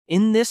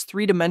In this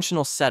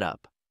three-dimensional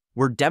setup,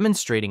 we're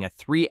demonstrating a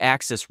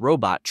three-axis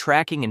robot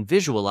tracking and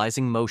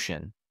visualizing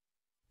motion.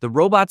 The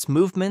robot's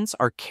movements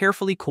are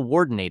carefully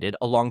coordinated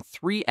along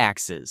three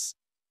axes,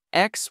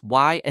 X,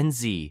 Y, and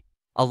Z,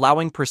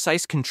 allowing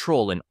precise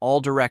control in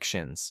all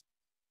directions.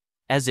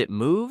 As it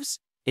moves,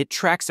 it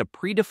tracks a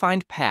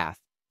predefined path,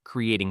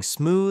 creating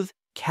smooth,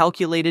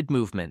 calculated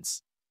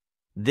movements.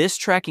 This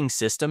tracking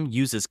system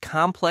uses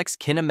complex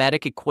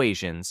kinematic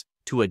equations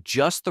to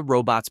adjust the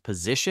robot's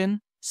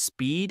position,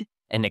 speed,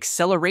 and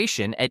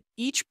acceleration at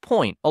each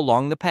point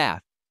along the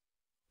path.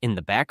 In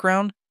the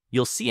background,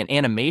 you'll see an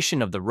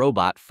animation of the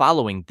robot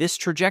following this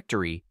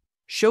trajectory,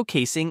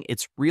 showcasing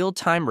its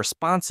real-time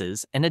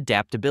responses and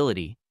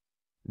adaptability.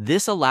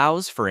 This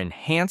allows for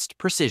enhanced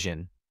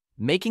precision,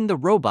 making the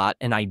robot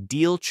an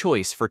ideal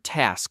choice for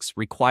tasks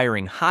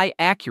requiring high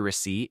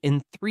accuracy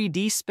in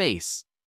 3D space.